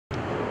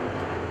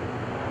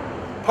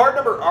Part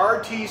number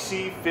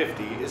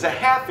RTC50 is a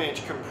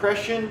half-inch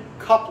compression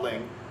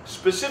coupling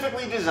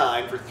specifically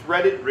designed for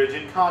threaded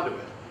rigid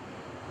conduit.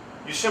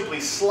 You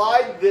simply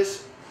slide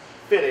this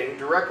fitting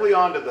directly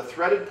onto the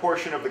threaded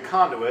portion of the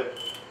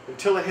conduit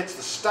until it hits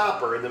the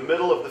stopper in the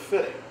middle of the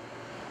fitting,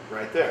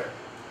 right there.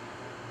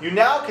 You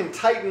now can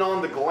tighten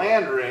on the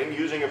gland ring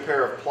using a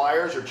pair of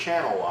pliers or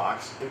channel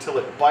locks until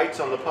it bites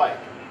on the pipe.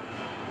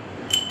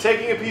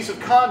 Taking a piece of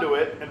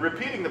conduit and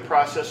repeating the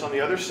process on the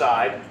other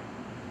side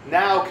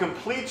now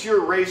completes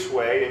your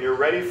raceway and you're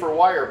ready for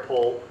wire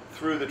pull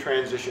through the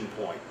transition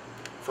point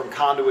from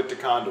conduit to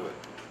conduit.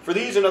 For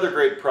these and other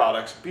great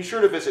products, be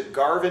sure to visit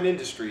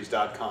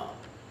GarvinIndustries.com.